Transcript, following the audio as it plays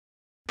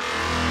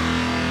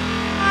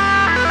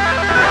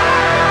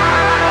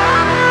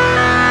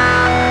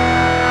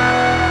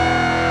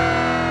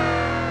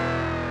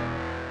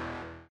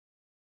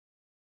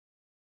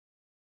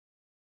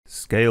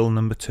Scale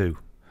number 2,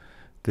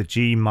 the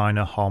G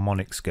minor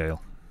harmonic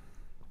scale.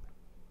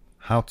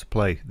 How to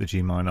play the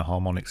G minor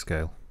harmonic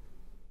scale.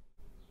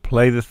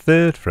 Play the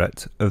 3rd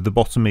fret of the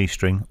bottom E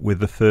string with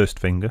the 1st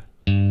finger,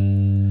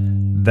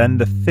 then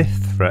the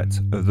 5th fret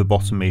of the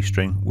bottom E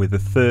string with the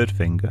 3rd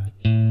finger,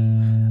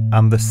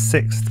 and the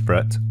 6th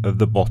fret of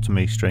the bottom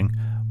E string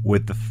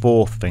with the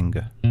 4th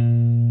finger.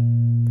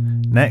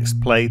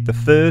 Next, play the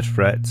 3rd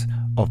fret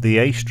of the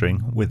A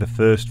string with the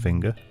 1st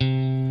finger,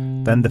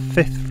 then the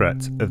 5th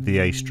fret of the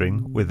A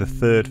string with the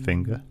 3rd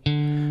finger,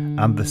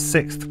 and the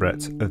 6th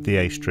fret of the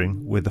A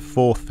string with the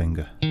 4th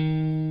finger.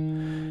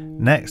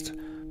 Next,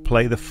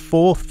 play the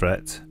 4th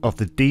fret of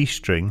the D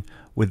string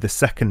with the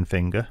 2nd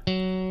finger,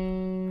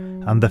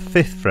 and the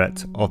 5th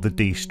fret of the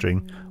D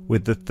string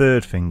with the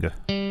 3rd finger.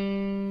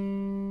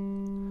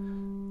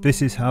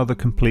 This is how the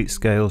complete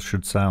scale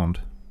should sound.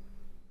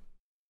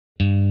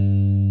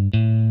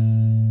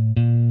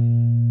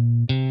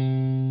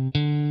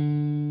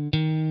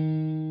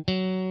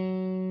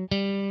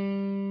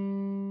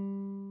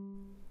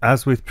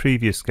 As with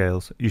previous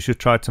scales, you should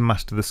try to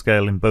master the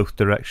scale in both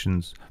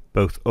directions,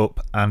 both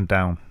up and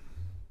down.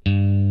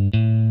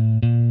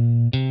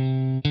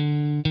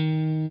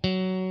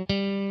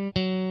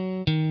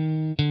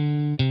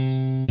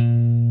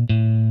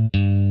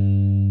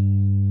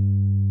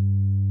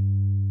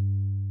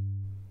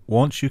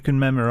 Once you can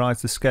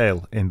memorize the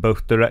scale in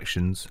both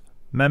directions,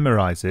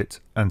 memorize it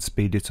and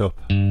speed it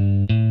up.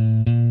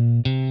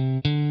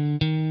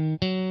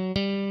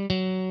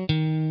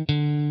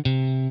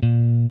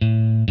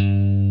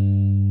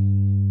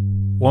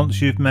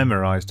 Once you've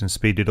memorized and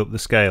speeded up the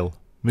scale,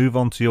 move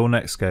on to your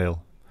next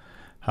scale.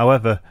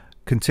 However,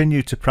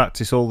 continue to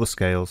practice all the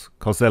scales,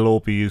 because they'll all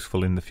be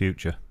useful in the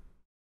future.